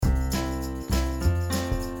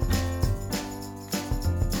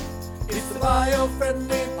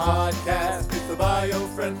Biofriendly Podcast. It's the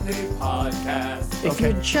Biofriendly Podcast. If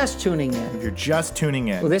you're just tuning in. If you're just tuning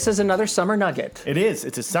in. Well, this is another summer nugget. It is.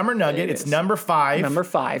 It's a summer nugget. It's number 5. Number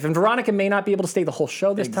 5. And Veronica may not be able to stay the whole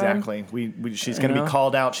show this time. Exactly. She's going to be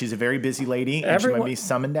called out. She's a very busy lady, and she might be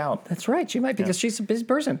summoned out. That's right. She might, because she's a busy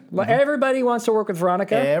person. Mm-hmm. Everybody wants to work with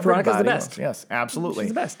Veronica. Veronica's the best. Yes, absolutely. She's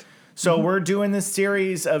the best. So we're doing this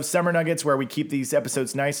series of summer nuggets where we keep these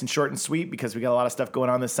episodes nice and short and sweet because we got a lot of stuff going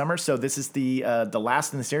on this summer. So this is the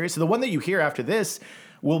last in the series. So the one that you hear after this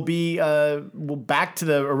will be back to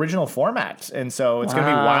the original format. And so it's going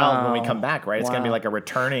to be wild when we come back, right? It's going to be like a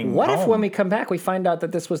returning What home. if when we come back we find out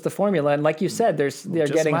that this was the formula? And like you said, they're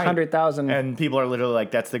getting 100,000. And people are literally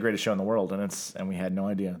like, that's the greatest show in the world. And we had no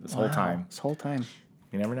idea this whole time. This whole time.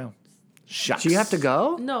 You never know. Shucks. Do you have to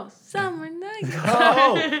go? No, summer nuggets.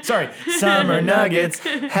 Oh, sorry. Summer nuggets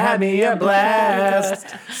had me a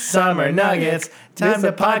blast. Summer nuggets, time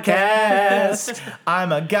to podcast.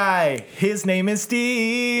 I'm a guy. His name is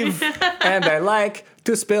Steve. And I like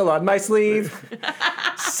to spill on my sleeve.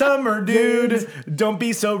 Summer dude, don't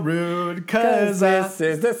be so rude, cause this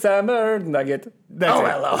is the summer nugget.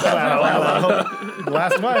 Hello.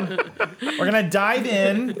 Last one. We're gonna dive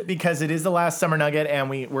in because it is the last summer nugget, and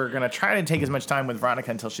we're gonna try to take as much time with Veronica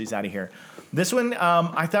until she's out of here. This one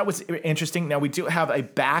I thought was interesting. Now we do have a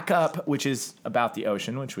backup, which is about the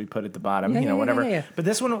ocean, which we put at the bottom, whatever. Yeah. But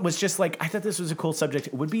this one was just like, I thought this was a cool subject.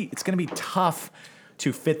 It's gonna be tough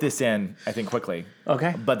to fit this in, I think, quickly.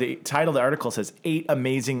 Okay. But the title of the article says 8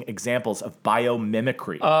 amazing examples of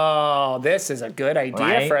biomimicry. Oh, this is a good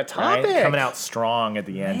idea for a topic. Right? Coming out strong at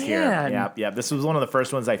the end here. Man. Yeah. This was one of the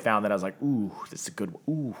first ones I found that I was like, ooh, this is a good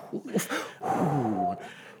one. Ooh.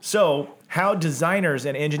 So, how designers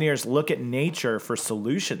and engineers look at nature for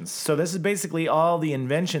solutions. So this is basically all the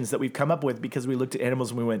inventions that we've come up with because we looked at animals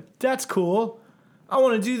and we went, that's cool. I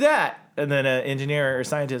want to do that. And then an engineer or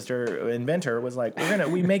scientist or inventor was like,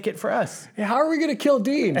 we make it for us. Hey, how are we going to kill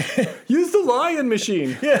Dean? Use the lion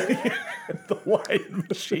machine. The Lion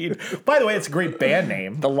Machine. By the way, it's a great band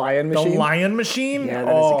name. The Lion Machine? The Lion Machine? Yeah,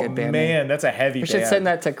 that is a good band name. That's a heavy band. We should send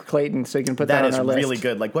that to Clayton so he can put that on our list. That is really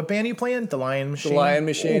good. Like, what band are you playing? The Lion Machine? The Lion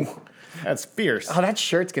Machine. Ooh, that's fierce. Oh, that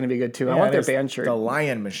shirt's going to be good, too. I want their band shirt. The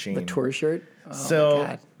Lion Machine. The tour shirt. Oh, so, my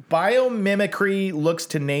God. Biomimicry looks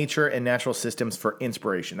to nature and natural systems for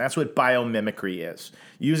inspiration. That's what biomimicry is.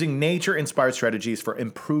 Using nature-inspired strategies for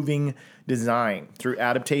improving design. Through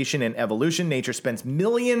adaptation and evolution, nature spends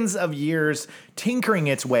millions of years tinkering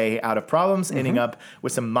its way out of problems, ending up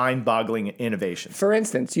with some mind-boggling innovations. For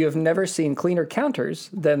instance, you have never seen cleaner counters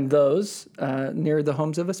than those near the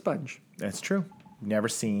homes of a sponge. That's true. Never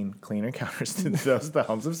seen cleaner counters than those the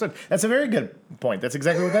homes of sponge. That's a very good point. That's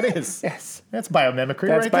exactly what that is. Yes. That's biomimicry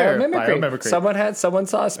That's right there. Biomimicry. Someone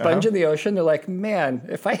saw a sponge in the ocean. They're like, man,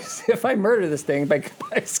 if I murder this thing by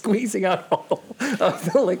squeezing out all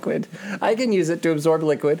of the liquid, I can use it to absorb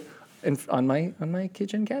liquid on my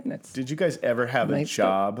kitchen cabinets. Did you guys ever have a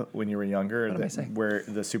job when you were younger where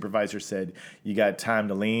the supervisor said, you got time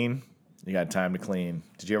to lean, you got time to clean?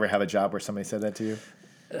 Did you ever have a job where somebody said that to you?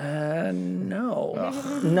 No.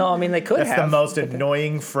 Ugh. No, I mean, they could have. That's the most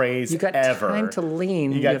annoying phrase ever. You got time to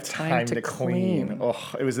lean. You got time to clean.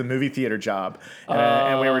 Oh, it was a movie theater job.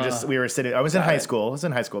 And we were sitting, I was in high school.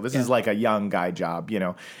 This is like a young guy job,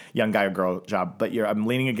 young guy or girl job. But I'm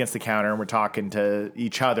leaning against the counter and we're talking to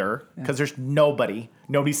each other because there's nobody's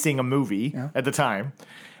seeing a movie at the time.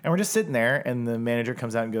 And we're just sitting there and the manager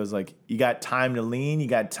comes out and goes like, you got time to lean, you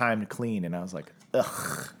got time to clean. And I was like,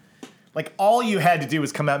 ugh. Like, all you had to do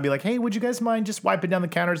was come out and be like, hey, would you guys mind just wiping down the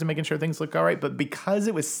counters and making sure things look all right? But because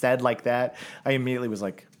it was said like that, I immediately was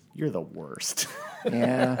like, you're the worst.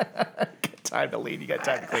 Yeah. Got time to lean, you got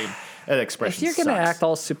time to clean. That expression If you're going to act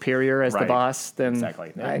all superior as the boss, then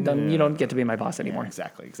you don't get to be my boss anymore. Yeah,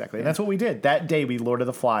 exactly. And that's what we did. That day, we Lord of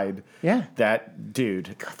the Flied. Yeah. That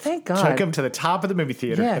dude. Thank God. Took him to the top of the movie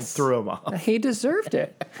theater and threw him off. He deserved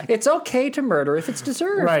it. It's okay to murder if it's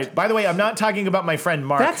deserved. Right. By the way, I'm not talking about my friend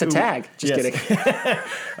Mark. That's a tag. Just kidding.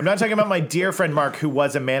 I'm not talking about my dear friend Mark, who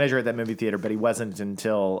was a manager at that movie theater, but he wasn't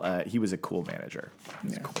until he was a cool manager.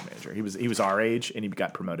 He was our age, and he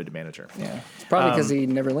got promoted to manager. Yeah. It's probably because he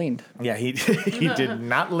never leaned. Yeah, he did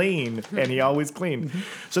not lean, and he always cleaned.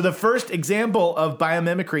 So the first example of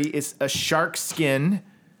biomimicry is a shark skin.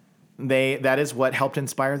 That is what helped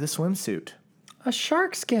inspire the swimsuit. A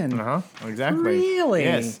shark skin. Exactly. Really?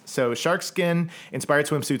 Yes. So shark skin inspired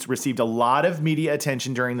swimsuits received a lot of media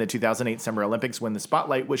attention during the 2008 Summer Olympics when the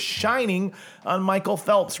spotlight was shining on Michael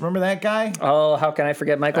Phelps. Remember that guy? Oh, how can I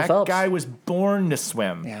forget Michael Phelps? That guy was born to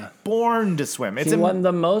swim. Yeah. Born to swim. He won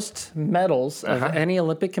the most medals of any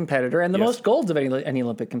Olympic competitor and the most golds of any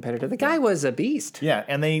Olympic competitor. The guy was a beast. Yeah,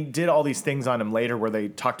 and they did all these things on him later where they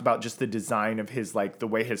talked about just the design of his, like, the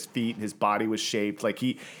way his feet, his body was shaped. Like,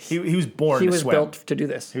 he was born to swim. He was built to do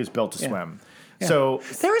this. He was built to swim. Yeah. So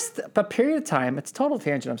there was a period of time. It's total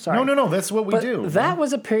tangent. I'm sorry. No. That's what we do. That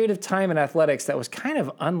was a period of time in athletics that was kind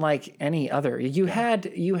of unlike any other. You had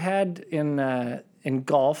in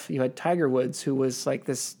golf. You had Tiger Woods, who was like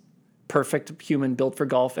this perfect human built for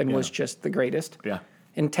golf and was just the greatest. Yeah.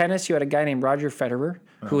 In tennis, you had a guy named Roger Federer,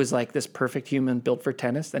 who was like this perfect human built for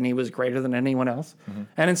tennis, and he was greater than anyone else.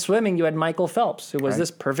 And in swimming, you had Michael Phelps, who was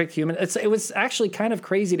this perfect human. It was actually kind of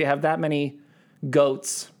crazy to have that many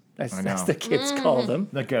goats, as the kids call them.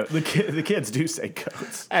 The kids do say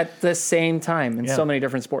goats. At the same time in so many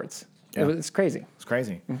different sports. Yeah. It's crazy. It's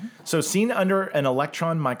crazy. So seen under an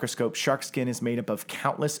electron microscope, shark skin is made up of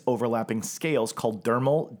countless overlapping scales called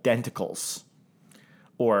dermal denticles,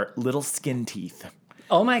 or little skin teeth.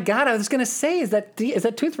 Oh my God! I was going to say, is that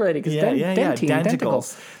tooth related?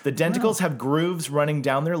 Denticles. The denticles have grooves running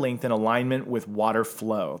down their length in alignment with water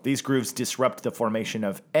flow. These grooves disrupt the formation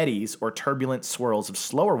of eddies or turbulent swirls of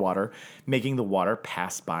slower water, making the water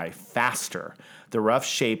pass by faster. The rough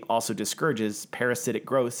shape also discourages parasitic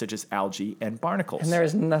growth such as algae and barnacles. And there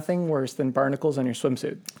is nothing worse than barnacles on your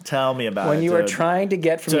swimsuit. Tell me about it. When you are trying to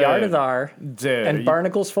get from yard to thar and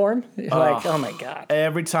barnacles form, you're like, oh my God.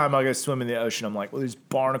 Every time I go swim in the ocean, I'm like, well, these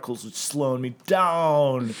barnacles are slowing me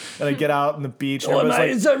down. And I get out on the beach. And mate,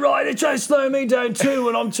 is that right? They're trying to slow me down too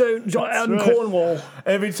when I'm out in Cornwall.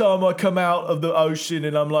 Every time I come out of the ocean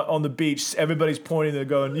and I'm like on the beach, everybody's pointing, they're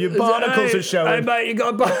going, your barnacles are showing. Hey, mate,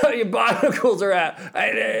 your barnacles are out.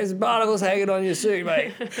 Hey, there's barnacles hanging on your suit,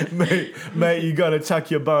 mate. mate, you got to tuck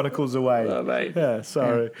your barnacles away. Oh, mate. Yeah,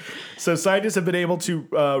 sorry. Yeah. So scientists have been able to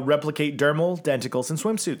replicate dermal denticles in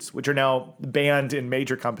swimsuits, which are now banned in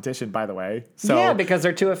major competition, by the way. So yeah, because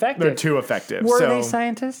they're too effective. They're too effective. Were they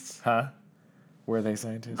scientists? Huh? Were they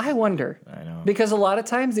scientists? I wonder. I know. Because a lot of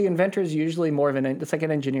times the inventor is usually more of it's like an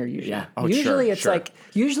engineer usually. Yeah. Oh, usually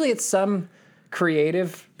it's some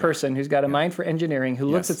creative person who's got a mind for engineering who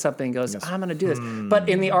looks at something and goes, I'm going to do this. But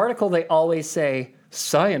in the article, they always say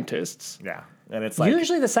scientists. Yeah. And it's like,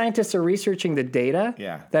 usually the scientists are researching the data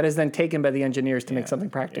that is then taken by the engineers to make something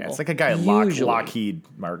practical. Yeah, it's like a guy at Lockheed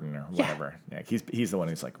Martin or whatever. Yeah, he's the one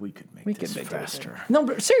who's like, we could make this faster. No,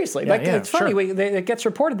 but seriously, it's funny. It gets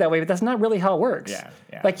reported that way, but that's not really how it works.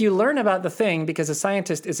 Yeah. Like you learn about the thing because a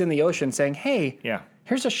scientist is in the ocean saying, hey,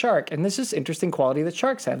 here's a shark, and this is interesting quality that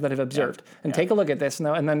sharks have that I've observed. And take a look at this.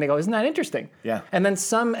 And then they go, isn't that interesting? Yeah. And then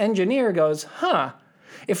some engineer goes,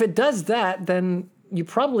 if it does that, then you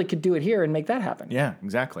probably could do it here and make that happen. Yeah,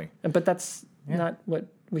 exactly. But that's not what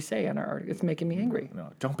we say in our article. It's making me angry.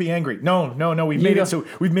 No, don't be angry. No. We've made it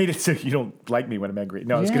so you don't like me when I'm angry.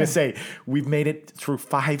 No, I was going to say we've made it through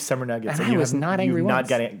 5 summer nuggets. And I was not angry once.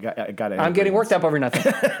 Got angry. I'm getting worked up over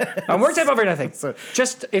nothing. I'm worked up over nothing.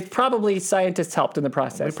 It's probably scientists helped in the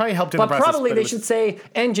process. They probably helped in the process. But probably they should say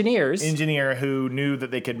engineers. Engineer who knew that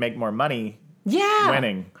they could make more money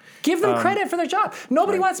winning. Give them credit for their job.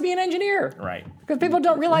 Nobody wants to be an engineer. Right. Because people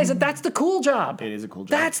don't realize that that's the cool job. It is a cool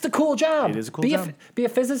job. That's the cool job. It is a cool job. Be a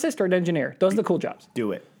physicist or an engineer. Those are the cool jobs.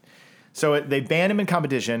 Do it. So they banned them in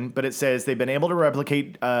competition, but it says they've been able to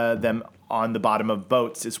replicate them on the bottom of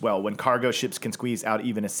boats as well. When cargo ships can squeeze out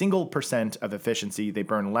even a single % of efficiency, they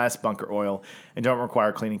burn less bunker oil and don't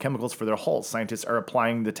require cleaning chemicals for their hulls. Scientists are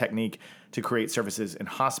applying the technique to create surfaces in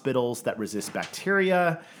hospitals that resist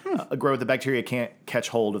bacteria. Grow the bacteria can't catch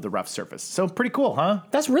hold of the rough surface. So pretty cool, huh?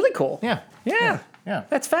 That's really cool. Yeah.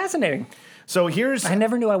 That's fascinating. So I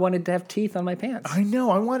never knew I wanted to have teeth on my pants. I know.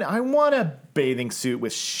 I want a bathing suit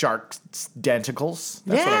with shark denticles.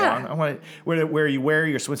 That's what I want. I want it where you wear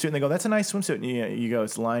your swimsuit and they go, that's a nice swimsuit. And you go,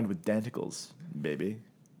 it's lined with denticles, baby.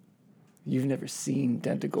 You've never seen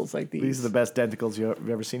denticles like these. These are the best denticles you've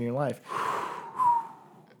ever seen in your life.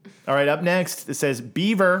 All right, up next, it says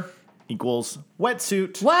beaver equals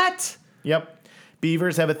wetsuit. What? Yep.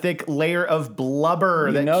 Beavers have a thick layer of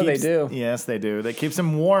blubber. They do. Yes, they do. That keeps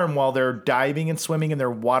them warm while they're diving and swimming in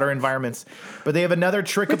their water environments. But they have another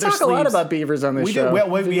trick up their sleeves. We talk a lot about beavers on this show.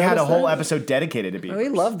 We had a whole episode dedicated to beavers. We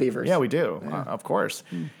love beavers. Yeah, we do. Of course.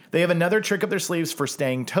 They have another trick up their sleeves for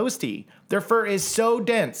staying toasty. Their fur is so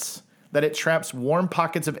dense that it traps warm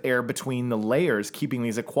pockets of air between the layers, keeping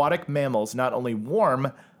these aquatic mammals not only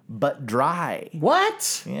warm, but dry.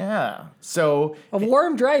 What? Yeah. So A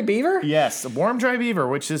warm, dry beaver? yes, a warm, dry beaver,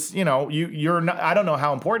 which is, you're not, I don't know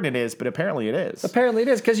how important it is, but apparently it is. Apparently it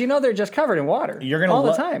is, because they're just covered in water. You're gonna all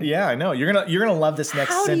the time. Yeah, I know. You're gonna love this next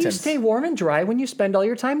How sentence. do you stay warm and dry when you spend all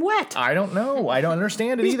your time wet? I don't know. I don't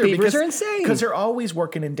understand it These either. beavers are insane. Because they're always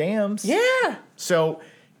working in dams. Yeah. So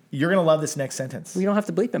you're gonna love this next sentence. We don't have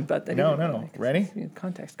to bleep them, but No. Ready?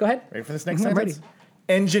 Context. Go ahead. Ready for this next I'm sentence? ready.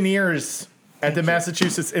 Engineers at the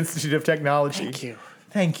Massachusetts Institute of Technology. Thank you.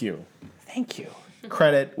 Thank you. Thank you.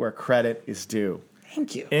 Credit where credit is due.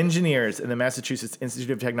 Thank you. Engineers in the Massachusetts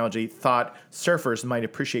Institute of Technology thought surfers might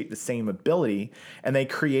appreciate the same ability, and they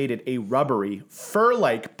created a rubbery,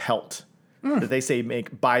 fur-like pelt that they say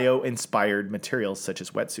make bio-inspired materials such as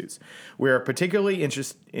wetsuits. We are particularly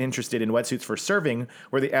interested in wetsuits for surfing,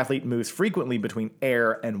 where the athlete moves frequently between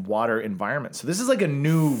air and water environments. So this is like a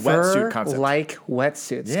new wetsuit concept. Like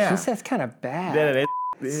wetsuits. Yeah. That's kind of bad.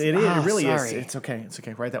 It really sorry. is. It's okay.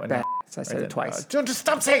 Write that one Bad. down. I said it twice. Just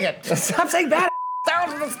stop saying it. Stop saying bad.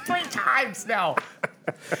 Thousands 3 times now.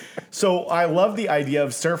 So I love the idea of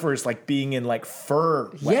surfers like being in like fur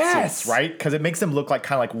wetsuits, Yes. right? Because it makes them look like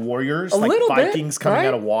kind of like warriors, A like little Vikings bit, coming right?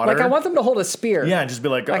 out of water. Like I want them to hold a spear. yeah, and just be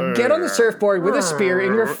like, Get on the surfboard with a spear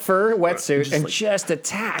in your fur wetsuit Just and like- just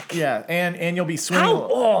attack. yeah, and you'll be swimming. How?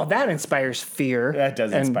 Oh, that inspires fear. That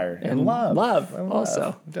does inspire. And love.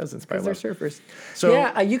 Also. It does inspire Because they're love. surfers. So-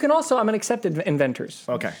 yeah, you can also, I'm going to accept inventors.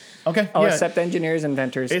 Okay. I'll yeah. accept engineers,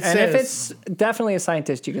 inventors. It and if says- it's definitely a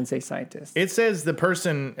scientist, you can say scientist. It says the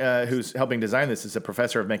person who's helping design this is a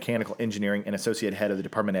professor of mechanical engineering and associate head of the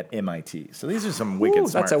department at MIT. So these are some wicked Ooh,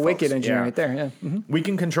 smart that's a wicked folks. engineer Yeah. right there. Yeah. We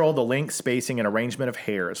can control the length, spacing, and arrangement of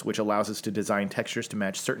hairs, which allows us to design textures to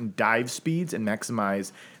match certain dive speeds and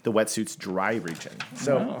maximize the wetsuit's dry region.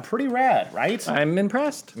 So pretty rad, right? I'm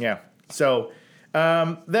impressed. Yeah. So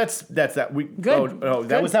that's that. Good. Oh, that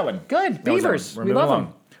Good. was that one. Good. That was that Beavers. one. We're We moving love along.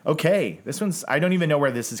 them. Okay, this one's. I don't even know where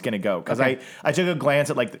this is going to go because I took a glance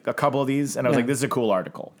at like a couple of these and I was like, this is a cool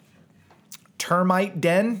article. Termite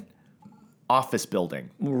den, office building.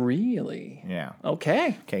 Really? Yeah.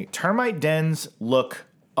 Okay. Okay, termite dens look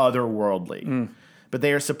otherworldly, but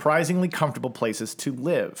they are surprisingly comfortable places to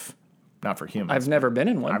live. Not for humans. I've never been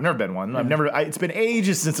in one. I've never been one. It's been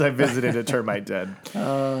ages since I visited a termite den.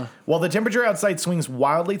 While the temperature outside swings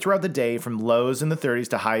wildly throughout the day from lows in the 30s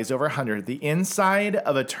to highs over 100, the inside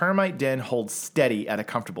of a termite den holds steady at a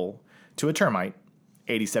comfortable, to a termite,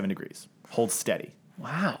 87 degrees. Holds steady.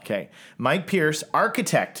 Wow. Okay. Mike Pierce,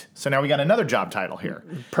 architect. So now we got another job title here.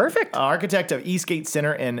 Perfect. Architect of Eastgate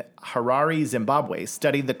Center in Harare, Zimbabwe,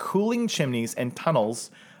 studied the cooling chimneys and tunnels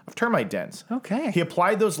of termite dens. Okay. He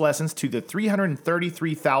applied those lessons to the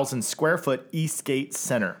 333,000 square foot Eastgate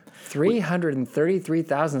Center.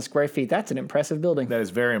 333,000 square feet. That's an impressive building. That is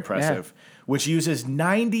very impressive. Which uses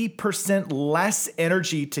 90% less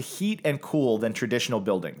energy to heat and cool than traditional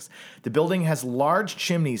buildings. The building has large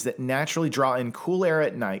chimneys that naturally draw in cool air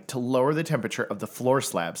at night to lower the temperature of the floor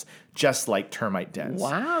slabs, just like termite dens.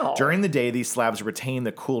 Wow. During the day, these slabs retain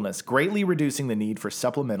the coolness, greatly reducing the need for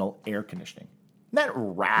supplemental air conditioning. Isn't that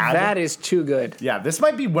rad? That is too good. Yeah, this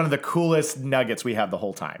might be one of the coolest nuggets we have the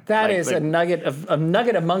whole time. That is a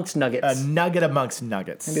nugget amongst nuggets. A nugget amongst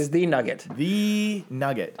nuggets. It is the nugget. The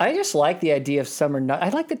nugget. I just like the idea of summer nugget. I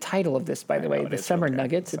like the title of this, by the way, it the is summer really good.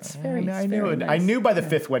 nuggets. It's very, I it's knew very it. nice. I knew by the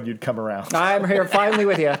fifth one you'd come around. I'm here finally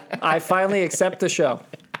with you. I finally accept the show.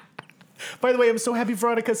 By the way, I'm so happy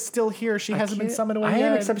Veronica's still here. She hasn't been summoned away I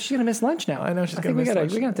yet. am, except she's gonna miss lunch now. I know she's I gonna think miss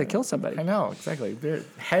lunch. we're gonna have to kill somebody. I know, exactly.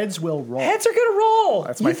 Heads will roll. Heads are gonna roll.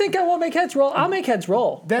 That's You my- think I won't make heads roll? I'll make heads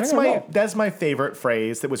roll. That's They're gonna my roll. that's my favorite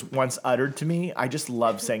phrase that was once uttered to me. I just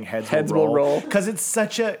love saying heads will roll. because it's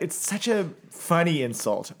such a funny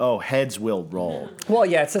insult. Oh, heads will roll. Well,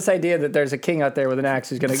 yeah, it's this idea that there's a king out there with an axe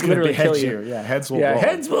who's gonna It's gonna literally kill behead you. Yeah, heads will Yeah, roll.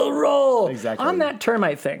 heads will roll. Exactly. On that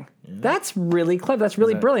termite thing. That's really clever. That's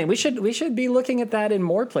really brilliant. We should be looking at that in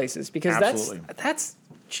more places because Absolutely. that's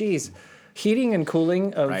geez, heating and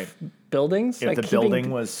cooling of Right. buildings. If like the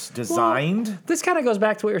building was designed, This kind of goes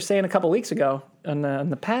back to what we were saying a couple weeks ago on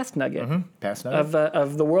the past nugget past nugget.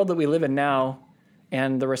 of the world that we live in now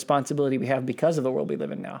and the responsibility we have because of the world we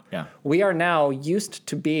live in now. Yeah. We are now used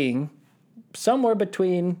to being somewhere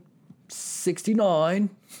between 69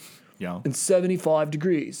 yeah, and 75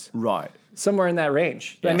 degrees. right. Somewhere in that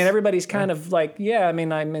range. I Yes. mean, everybody's kind of like, I'm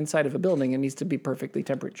inside of a building. It needs to be perfectly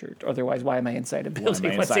temperatured. Otherwise, why am I inside a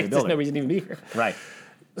building? inside a There's building? no reason to even be here. Right.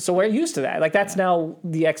 So we're used to that. Like, that's now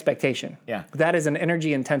the expectation. Yeah. That is an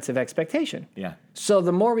energy-intensive expectation. Yeah. So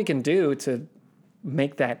the more we can do to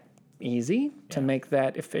make that easy, to make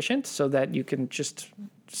that efficient, so that you can just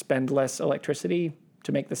spend less electricity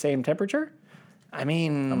to make the same temperature, I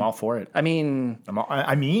mean, I'm all for it. I mean,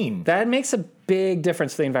 that makes a big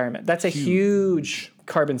difference to the environment. That's a huge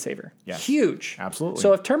carbon saver. Yes. Huge. Absolutely.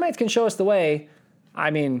 So if termites can show us the way,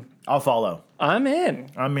 I mean, I'll follow. I'm in.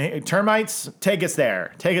 Termites, take us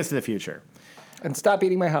there. Take us to the future. And stop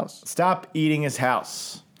eating my house. Stop eating his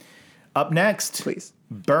house. Up next, please.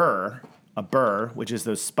 A burr, which is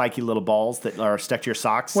those spiky little balls that are stuck to your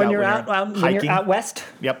socks. When you're out west.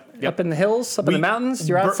 Yep. Up in the hills, in the mountains.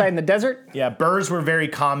 You're outside in the desert. Yeah, burrs were very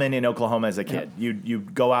common in Oklahoma as a kid. Yeah.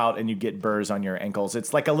 You'd go out and you get burrs on your ankles.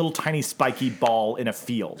 It's like a little tiny spiky ball in a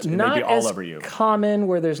field. And Not they'd be all as over you. common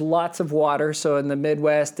where there's lots of water. So in the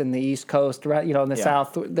Midwest and the East Coast, right, in the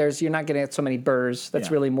South, you're not getting so many burrs.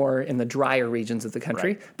 That's really more in the drier regions of the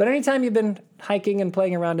country. Right. But anytime you've been hiking and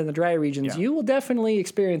playing around in the drier regions, you will definitely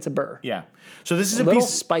experience a burr. Yeah. So this is a little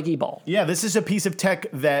spiky ball. Yeah, this is a piece of tech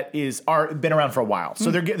that been around for a while.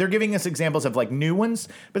 So they're giving us examples of like new ones,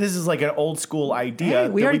 but this is like an old school idea. Hey,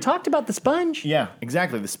 we already talked about the sponge. Yeah,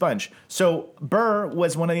 exactly, the sponge. So burr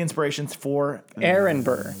was one of the inspirations for Aaron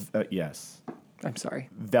Burr. Yes. I'm sorry.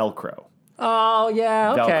 Velcro. Oh,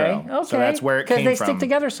 yeah, okay. Velcro. Okay. So that's where it came from. Because they stick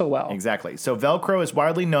together so well. Exactly. So Velcro is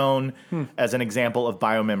widely known as an example of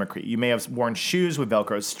biomimicry. You may have worn shoes with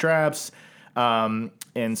Velcro straps.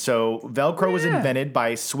 And so Velcro was invented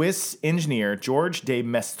by Swiss engineer Georges de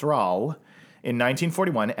Mestral in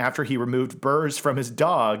 1941 after he removed burrs from his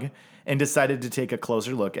dog and decided to take a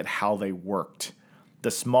closer look at how they worked.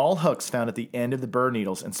 The small hooks found at the end of the burr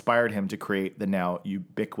needles inspired him to create the now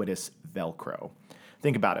ubiquitous Velcro.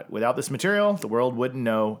 Think about it. Without this material, the world wouldn't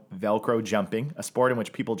know Velcro jumping, a sport in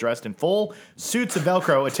which people dressed in full suits of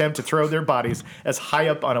Velcro attempt to throw their bodies as high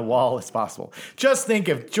up on a wall as possible. Just think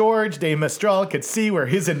if George de Mestral could see where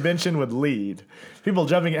his invention would lead. People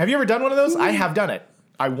jumping. Have you ever done one of those? I have done it.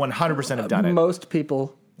 I 100% have done it. Most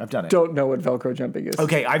people I've done it. Don't know what Velcro jumping is.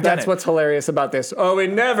 Okay, I've done it. That's what's hilarious about this. Oh, we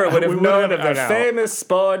never would have known of the famous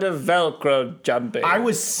sport of Velcro jumping. I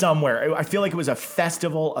was somewhere. I feel like it was a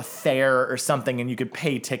festival, a fair or something, and you could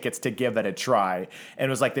pay tickets to give it a try. And it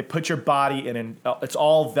was like they put your body in, it's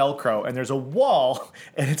all Velcro, and there's a wall,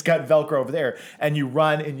 and it's got Velcro over there, and you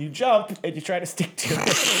run and you jump and you try to stick to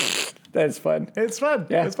it. That's fun. It's fun.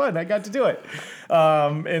 Yeah. It's fun. I got to do it.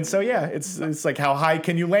 And so, yeah, it's like how high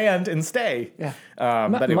can you land and stay? Yeah.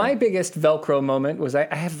 But anyway. My biggest Velcro moment was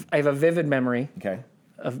I have a vivid memory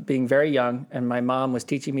of being very young, and my mom was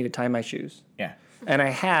teaching me to tie my shoes. Yeah. And I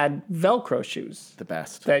had Velcro shoes. The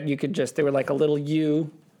best. That you could they were like a little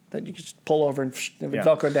U that you could just pull over and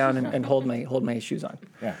Velcro down and hold my shoes on.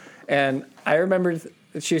 Yeah. And I remember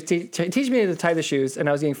she was teaching me to tie the shoes, and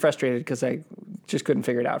I was getting frustrated because I just couldn't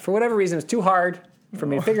figure it out. For whatever reason, it was too hard for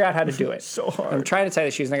me to figure out how to do it. So hard. I'm trying to tie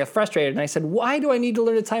the shoes, and I got frustrated, and I said, why do I need to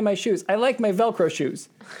learn to tie my shoes? I like my Velcro shoes.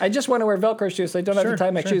 I just want to wear Velcro shoes so I don't have to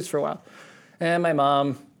tie my shoes for a while. And my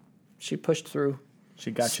mom, she pushed through.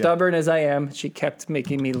 She got you. Stubborn as I am, she kept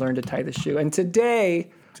making me learn to tie the shoe. And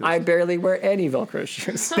today, I barely wear any Velcro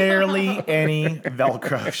shoes. Barely any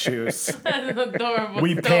Velcro shoes. That's an adorable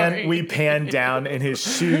We pan down in his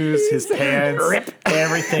shoes, his pants.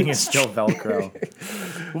 Everything is still Velcro.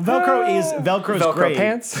 Velcro's Velcro great.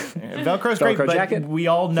 Pants. Velcro's great, Velcro but jacket, we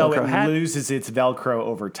all know Velcro it hat. loses its Velcro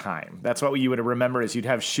over time. That's what you would remember is you'd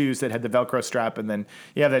have shoes that had the Velcro strap, and then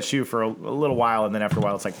you have that shoe for a little while, and then after a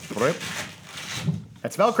while it's like, rip.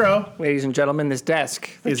 That's Velcro. Ladies and gentlemen, this desk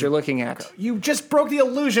that you're looking at. You just broke the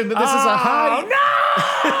illusion that this is a high.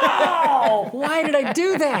 No! Why did I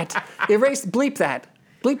do that? Bleep that.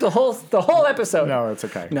 Bleep the whole episode. No, it's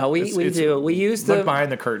okay. No, we do. We use look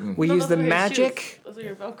behind the curtain. We use the magic Those are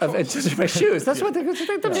your Velcro. of my shoes. That's what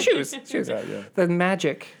the shoes. Yeah. The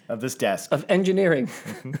magic Of this desk. of engineering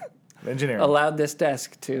Engineering. allowed this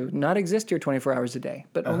desk to not exist here 24 hours a day,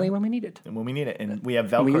 but only when we need it. And when we need it. And we have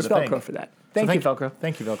Velcro And we use to Velcro thank. for that. Thank you, Velcro.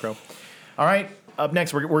 Thank you, Velcro. All right. Up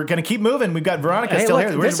next, we're going to keep moving. We've got Veronica Hey, still look,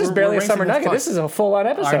 here. this is barely a racing summer this nugget. clock. This is a full-on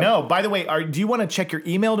episode. I know. By the way, do you want to check your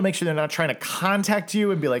email to make sure they're not trying to contact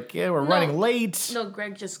you and be like, yeah, we're running late? No,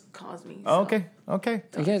 Greg just calls me. Oh, so. okay.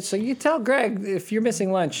 Yeah, so you tell Greg if you're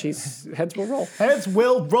missing lunch, heads will roll. Heads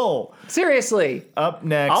will roll. Seriously. Up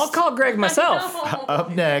next. I'll call Greg myself.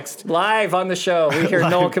 Up next. Live on the show. We hear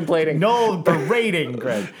Noel complaining. Noel berating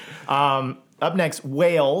Greg. Up next,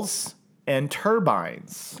 whales and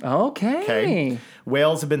turbines. Okay.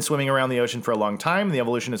 Whales have been swimming around the ocean for a long time, and the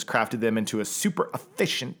evolution has crafted them into a super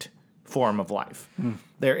efficient form of life.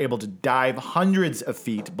 They're able to dive hundreds of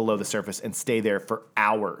feet below the surface and stay there for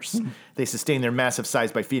hours. They sustain their massive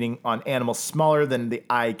size by feeding on animals smaller than the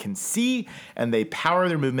eye can see, and they power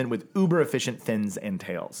their movement with uber-efficient fins and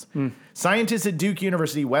tails. Scientists at Duke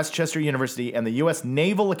University, Westchester University, and the U.S.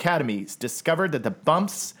 Naval Academy discovered that the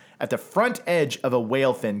bumps at the front edge of a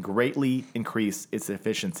whale fin greatly increase its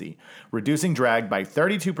efficiency, reducing drag by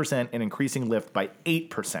 32% and increasing lift by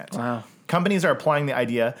 8%. Wow. Companies are applying the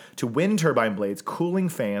idea to wind turbine blades, cooling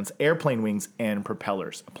fans, airplane wings, and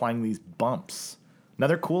propellers, applying these bumps.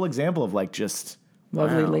 Another cool example of like just...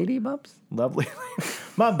 Lovely wow. lady bumps? Lovely.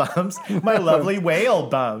 My bumps. My lovely whale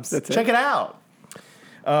bumps. Check it out.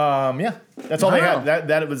 Yeah. That's all they had.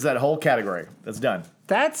 That was that whole category. That's done.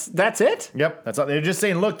 That's it? Yep. That's all. They're just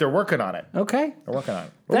saying, look, they're working on it. Okay. They're working on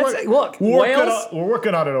it. We're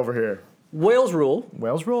working on it over here. Whales rule.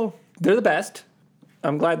 Whales rule. They're the best.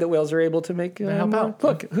 I'm glad that whales are able to make help out.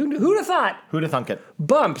 Look, who'd have thought? Who'd have thunk it?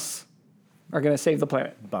 Bumps are going to save the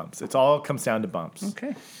planet. Bumps. It's all comes down to bumps.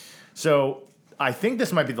 Okay. So I think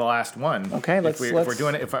this might be the last one. Okay, if we're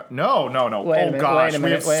doing it. No. Wait a minute, Gosh, wait a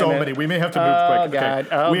we have minute, so wait a many. minute. We may have to move quick. God.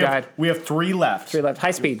 Okay. Oh, God. We have 3 left. 3 left. High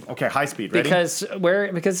speed. Okay, high speed. Ready? Because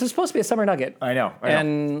there's supposed to be a summer nugget. I know.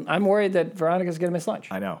 And I'm worried that Veronica's going to miss lunch.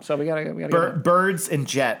 I know. So we gotta get birds and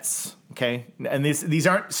jets. Okay, and these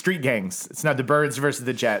aren't street gangs. It's not the birds versus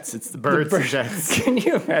the jets. It's the birds and jets. Can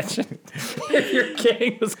you imagine if your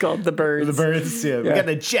gang was called the Birds? The birds. Yeah. We got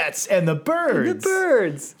the jets and the birds. The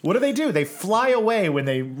birds. What do? They fly away when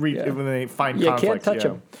they when they find conflict. You can't touch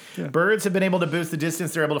them. Yeah. Birds have been able to boost the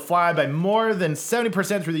distance they're able to fly by more than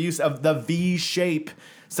 70% through the use of the V shape.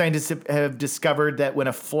 Scientists have discovered that when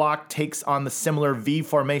a flock takes on the similar V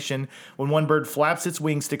formation, when one bird flaps its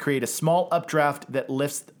wings to create a small updraft that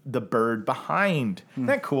lifts the bird behind. Isn't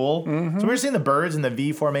that cool? Mm-hmm. So we're seeing the birds in the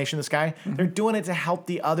V formation in the sky. Mm-hmm. They're doing it to help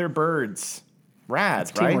the other birds. Rad,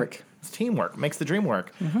 it's right? Teamwork. It's teamwork. Makes the dream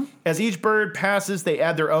work. Mm-hmm. As each bird passes, they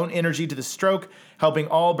add their own energy to the stroke, helping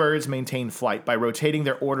all birds maintain flight. By rotating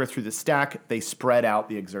their order through the stack, they spread out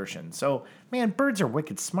the exertion. So, man, birds are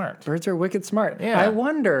wicked smart. Birds are wicked smart. Yeah. I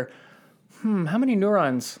wonder, how many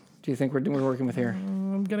neurons do you think we're working with here?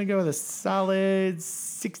 I'm going to go with a solid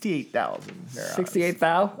 68,000.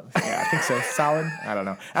 68,000? Yeah, I think so. Solid? I don't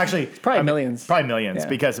know. Actually, probably millions. Probably millions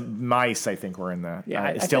because mice, I think, were in the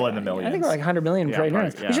still in the millions. I think we're like 100 million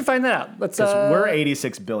neurons. Yeah. We should find that out. Let's. We're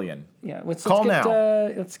 86 billion. Yeah. Call now.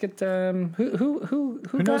 Let's get who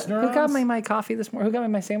got me my coffee this morning? Who got me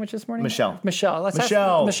my sandwich this morning? Michelle. Let's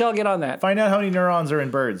have Michelle get on that. Find out how many neurons are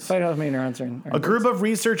in birds. Find out how many neurons are in birds. A group of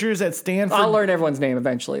researchers at Stanford. I'll learn everyone's name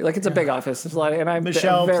eventually. Like it's a big office. There's a lot, and I'm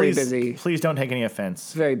Michelle, very busy. Please don't take any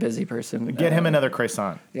offense. Very busy person. Get him another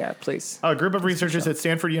croissant. Yeah, please. A group of researchers at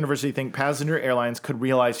Stanford University think passenger airlines could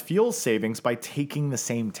realize fuel savings by taking the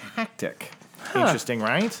same tactic. Interesting,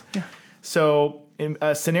 right? Yeah. So, in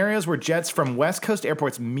scenarios where jets from West Coast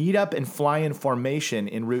airports meet up and fly in formation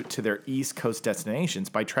en route to their East Coast destinations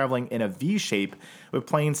by traveling in a V shape with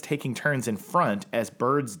planes taking turns in front as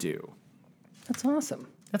birds do. That's awesome.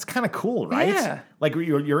 That's kind of cool, right? Yeah. Like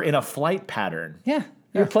you're in a flight pattern. Yeah.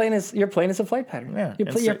 Your plane is a flight pattern. Yeah.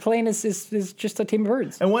 Your plane is just a team of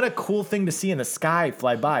birds. And what a cool thing to see in the sky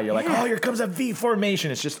fly by. You're like, oh, here comes a V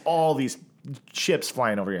formation. It's just all these ships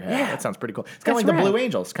flying over your head. Yeah. That sounds pretty cool. It's kind of like the Blue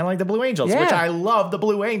Angels. Yeah. Which I love the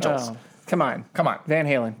Blue Angels. Oh, come on. Van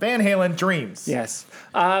Halen. Van Halen dreams. Yes.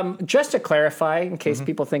 Just to clarify, in case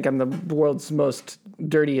people think I'm the world's most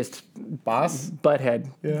dirtiest butthead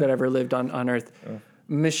that ever lived on Earth.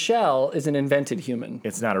 Michelle is an invented human.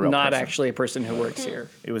 It's not a real Not person. actually a person who works here.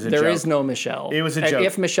 It was a There joke. is no Michelle. It was a And joke.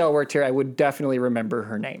 if Michelle worked here, I would definitely remember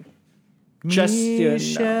her name. Just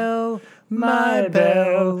Michelle, my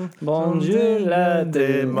belle, bonjour la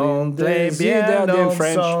demande, bien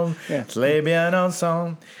ensemble, très bien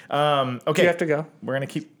ensemble. Okay, You have to go. We're gonna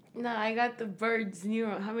keep. No, I got the birds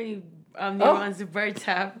neuron. How many neurons do birds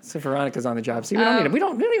have? So Veronica's on the job. See, we don't need it. We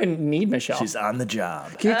don't even need Michelle. She's on the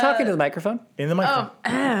job. Can you talk into the microphone? In the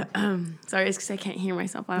microphone. Sorry, it's because I can't hear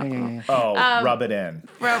myself. Yeah. Oh, rub it in.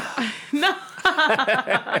 No.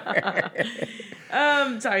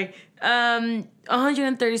 Sorry.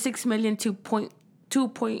 136 million to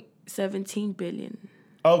 2.17 billion.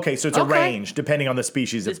 Okay, so it's a range depending on the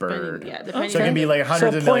species of bird. Yeah, depending. So it can be like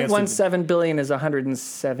hundreds of millions. 0.17 billion is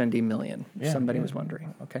 170 million. If somebody was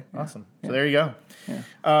wondering. Okay, awesome. So there you go. Yeah.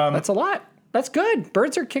 That's a lot. That's good.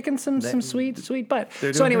 Birds are kicking some sweet butt.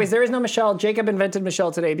 So anyways, good. there is no Michelle. Jacob invented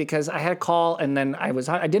Michelle today because I had a call and then I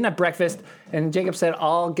didn't have breakfast and Jacob said,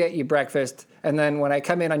 I'll get you breakfast. And then when I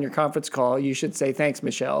come in on your conference call, you should say, thanks,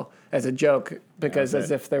 Michelle, as a joke because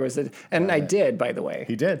as if there was I did, by the way.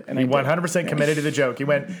 He did. And he I 100% committed to the joke. He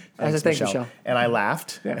went, I said, thanks, Michelle. And I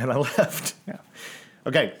laughed and I left. Yeah.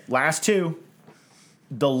 Okay, last two.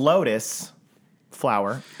 The lotus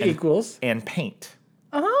flower Equals. and paint.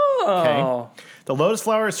 Oh. Okay. The lotus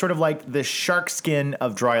flower is sort of like the shark skin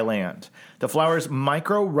of dry land. The flower's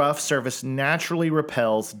micro rough surface naturally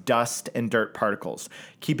repels dust and dirt particles,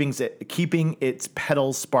 keeping its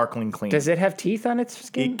petals sparkling clean. Does it have teeth on its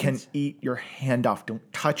skin? It can eat your hand off.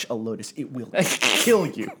 Don't touch a lotus. It will kill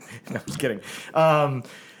you. No, I'm just kidding.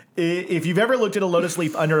 If you've ever looked at a lotus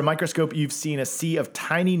leaf under a microscope, you've seen a sea of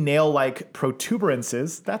tiny nail-like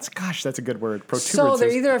protuberances. That's a good word. Protuberances. So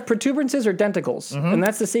they either have protuberances or denticles, and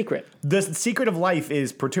that's the secret. The secret of life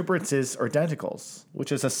is protuberances or denticles,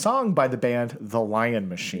 which is a song by the band The Lion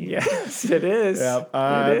Machine. Yes, it is.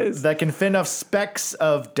 It is. That can fend off specks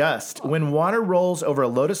of dust. When water rolls over a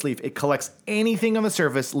lotus leaf, it collects anything on the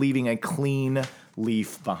surface, leaving a clean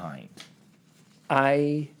leaf behind.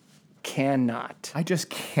 I cannot just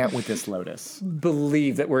can't with this lotus.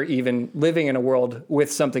 believe that we're even living in a world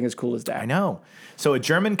with something as cool as that. I know. So a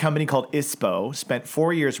German company called ISPO spent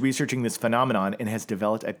 4 years researching this phenomenon and has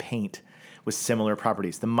developed a paint with similar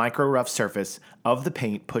properties. The micro-rough surface of the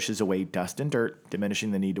paint pushes away dust and dirt, diminishing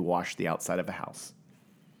the need to wash the outside of a house.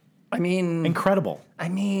 I mean... Incredible.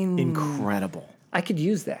 Incredible. I could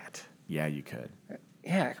use that. Yeah, you could.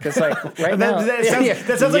 Yeah, because right now...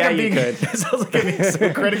 That sounds like I'm being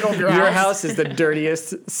so critical of your house. Your house is the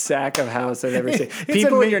dirtiest sack of house I've ever seen.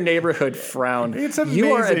 People in your neighborhood frown. It's amazing.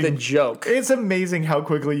 You are the joke. It's amazing how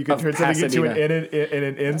quickly you can turn something into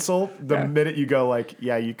an insult the minute you go like,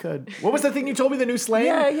 yeah, you could. What was the thing you told me, the new slang?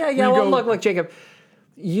 Yeah. Well, look, Jacob,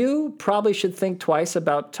 you probably should think twice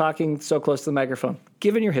about talking so close to the microphone,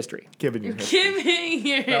 given your history. Given your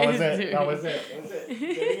history. That was it.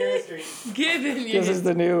 Given your history. This is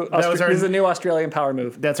the new Australian power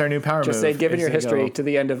move. That's our new power move. Just say, given your history to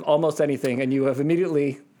the end of almost anything, and you have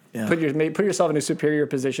immediately put yourself in a superior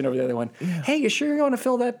position over the other one. Yeah. Hey, you sure you want to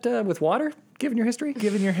fill that with water? Given your history?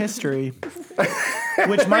 Given your history.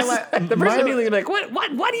 Which the person immediately be like,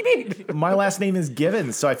 what do you mean? My last name is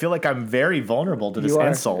Givens, so I feel like I'm very vulnerable to this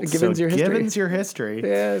insult. Givens your history. Givens your history.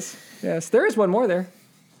 Yes. There is one more there.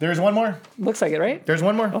 There's one more. Looks like it, right? There's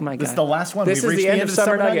one more. Oh my God. This is the last one. This is the end of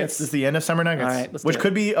Summer Nuggets. This is the end of Summer Nuggets. All right, let's do which it.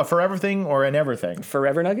 could be a forever thing or an ever thing.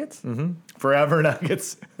 Forever Nuggets? Mm-hmm. Forever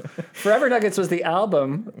Nuggets. Forever Nuggets was the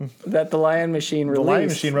album that the Lion Machine released. The Lion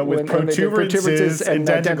Machine wrote with protuberances and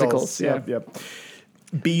tentacles. Yeah. Yep.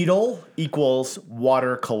 Beetle equals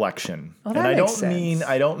water collection. Oh, that makes sense.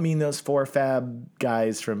 I don't mean those four fab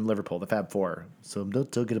guys from Liverpool, the Fab Four. So I'm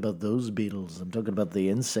not talking about those beetles. I'm talking about the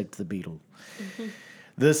insect, the beetle.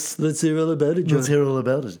 Let's hear all about it, John. Let's hear all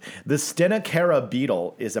about it. The Stenocara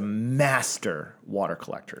beetle is a master water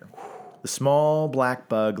collector. The small black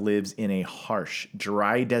bug lives in a harsh,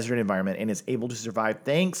 dry desert environment and is able to survive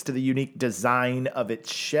thanks to the unique design of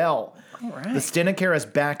its shell. All right. The Stenocara's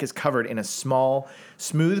back is covered in a small,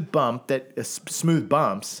 smooth bumps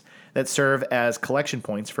that serve as collection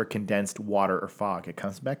points for condensed water or fog. It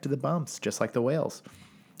comes back to the bumps, just like the whales.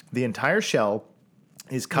 The entire shell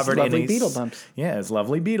is covered in lovely beetle bumps. Yeah, it's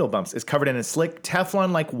lovely beetle bumps. It's covered in a slick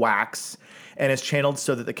Teflon-like wax and is channeled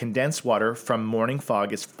so that the condensed water from morning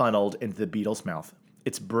fog is funneled into the beetle's mouth.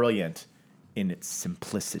 It's brilliant in its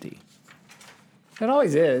simplicity. It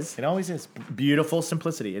always is. It always is. Beautiful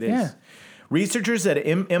simplicity. It is. Yeah. Researchers at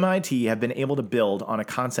MIT have been able to build on a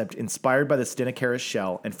concept inspired by the Stenocara's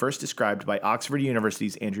shell and first described by Oxford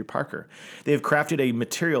University's Andrew Parker. They have crafted a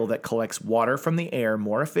material that collects water from the air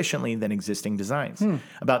more efficiently than existing designs.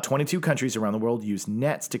 About 22 countries around the world use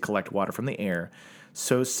nets to collect water from the air,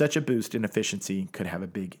 so such a boost in efficiency could have a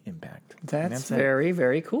big impact. That's very,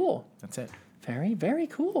 very cool. That's it. Very, very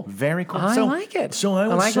cool. Very cool. I like it. So I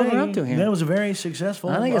would like say what we're up to here. that was a very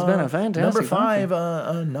successful. I think it's been a fantastic number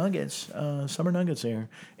 5 nuggets, summer nuggets. There,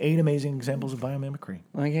 8 amazing examples of biomimicry.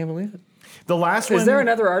 I can't believe it. The last one. Is there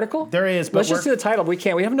another article? There is. But let's just do the title. We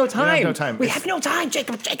can't. We have no time. We have no time. We have no time,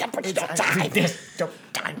 Jacob. There's no time. There's no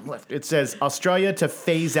time left. It says Australia to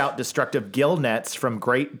phase out destructive gill nets from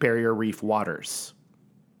Great Barrier Reef waters.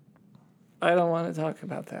 I don't want to talk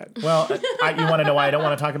about that. Well, you want to know why I don't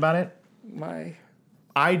want to talk about it?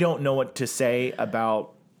 I don't know what to say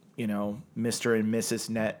about, Mr. and Mrs.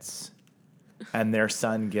 Nets and their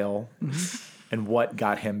son, Gil, and what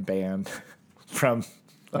got him banned from...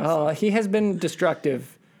 He has been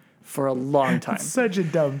destructive for a long time. Such a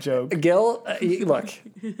dumb joke. Gil, look,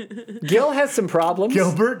 Gil has some problems.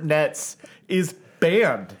 Gilbert Nets is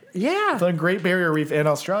banned. Yeah. On Great Barrier Reef in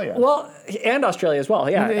Australia. Well, and Australia as well.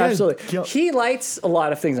 Yeah, absolutely. He lights a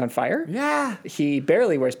lot of things on fire. Yeah. He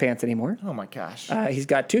barely wears pants anymore. Oh my gosh. He's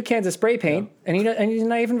got 2 cans of spray paint, and he's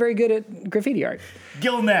not even very good at graffiti art.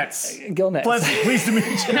 Gil Nets. Gil Nets. Pleased to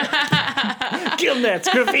meet you. Gil Nets,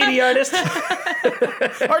 graffiti artist.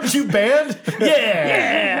 Aren't you banned?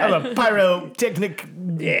 Yeah. I'm a pyrotechnic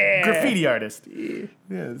graffiti artist.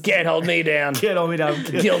 Yes. Can't hold me down. Can't hold me down.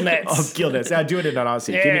 Gil Nets. Oh, Gil Nets. I'm doing it on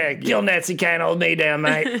Aussie. Yeah, Gil Nets, he can't hold me down,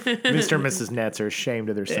 mate. Mr. and Mrs. Nets are ashamed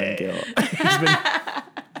of their son, Gil.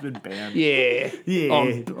 He's been banned. Yeah.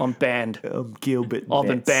 Yeah. I'm banned. Gilbert I've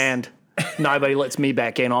been Nets. banned. Nobody lets me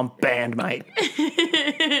back in. I'm banned, mate.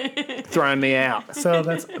 Throwing me out. So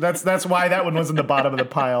that's why that one was in the bottom of the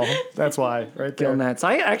pile. That's why, right there. Gil Nets.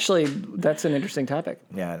 That's an interesting topic.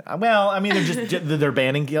 Yeah. Well, I mean, they're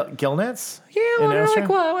banning Gil Nets. Yeah, well, in they're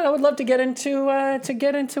Australia? I would love to get into what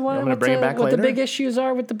bring it back the later? big issues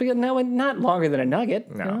are with the big. No, not longer than a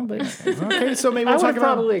nugget. No. You know, but Okay, so maybe I we'll would talk have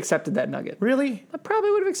about. probably accepted that nugget. Really? I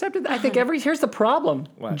probably would have accepted that. I think here's the problem,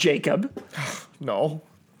 What? Jacob, No.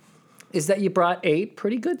 is that you brought 8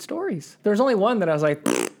 pretty good stories. There was only one that I was like,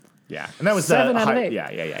 Yeah, and that was 7 out of 8. Yeah.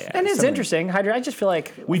 And it's Something- interesting, Hydra. I just feel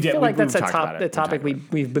like We did- feel like we that's a talked about it. the topic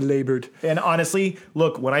we've belabored. And honestly,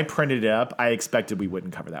 look, when I printed it up, I expected we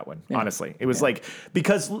wouldn't cover that one. Honestly, it was like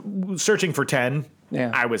because searching for 10,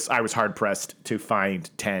 I was hard pressed to find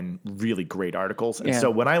 10 really great articles, and so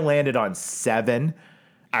when I landed on 7,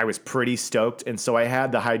 I was pretty stoked. And so I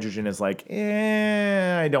had the hydrogen as like,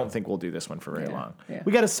 I don't think we'll do this one for very long. Yeah.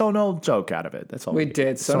 We got a Sonol joke out of it. That's all We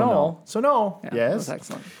did. Sonol. Sonol. That Yes. was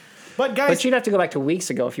excellent. But guys, But you'd have to go back to weeks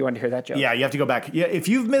ago if you wanted to hear that joke. yeah, you have to go back. Yeah, if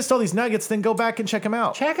you've missed all these nuggets, then go back and check them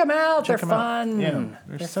out. Check them out. Check They're 'em out. fun. Yeah,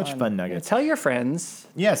 they're such fun nuggets. Tell your friends.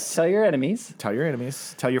 Yes. Tell your enemies. Tell your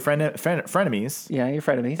enemies. Tell your frenemies. Yeah, your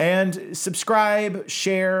frenemies. And subscribe,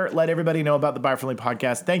 share, let everybody know about the Biofriendly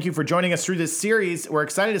Podcast. Thank you for joining us through this series. We're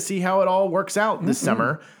excited to see how it all works out this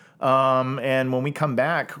summer. And when we come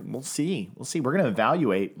back, we'll see. We're going to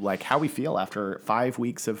evaluate like how we feel after 5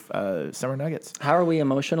 weeks of Summer Nuggets. How are we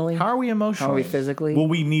emotionally? How are we emotionally? How are we physically? Will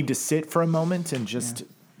we need to sit for a moment and just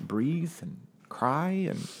breathe and cry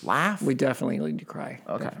and laugh? We definitely need to cry.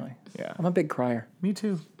 Okay. Definitely. Yeah. I'm a big crier. Me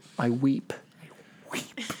too. I weep.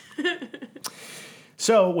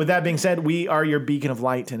 So, with that being said, we are your beacon of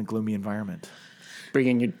light in a gloomy environment.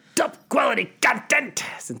 Bringing you top quality content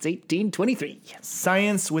since 1823.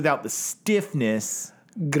 Science without the stiffness,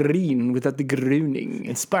 Green without the grooning.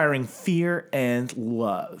 inspiring fear and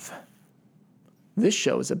love. This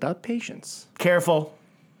show is about patience. Careful,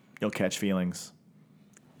 you'll catch feelings.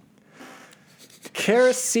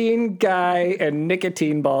 Kerosene guy and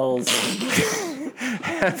nicotine balls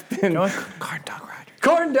have been. Corn Dog Rogers.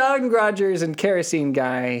 Corn Dog Rogers and Kerosene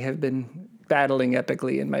Guy have been battling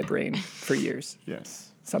epically in my brain for years. Yes.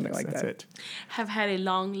 Something like That's that. it. Have had a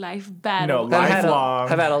long life battle. No, I've had lifelong.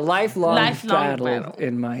 Have had a lifelong Lifelong battle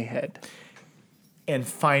in my head. And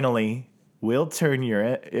finally, we'll turn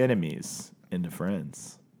your enemies into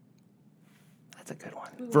friends. That's a good one.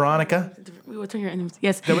 Veronica? We will turn your enemies.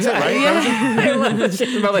 Yes. That was it, right? That was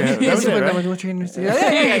it, right?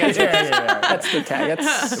 Yeah. That's the tag.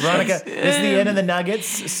 That's Veronica, this is the end of the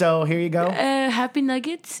nuggets, so here you go. Happy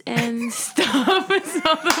nuggets and stuff.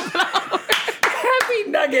 Happy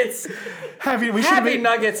Nuggets. Happy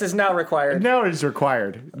Nuggets is now required. No, it's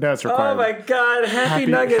required. No, it's required. Oh my God! Happy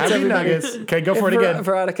Nuggets. Happy everybody. Nuggets. Okay, go for it again.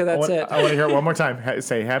 Veronica, that's it. I want to hear it one more time.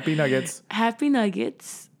 Say Happy Nuggets. Happy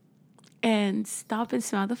nuggets and stop and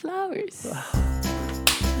smell the flowers.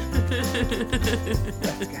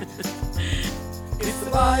 It's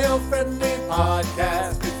the Biofriendly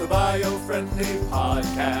Podcast. It's the Biofriendly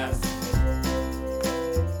Podcast.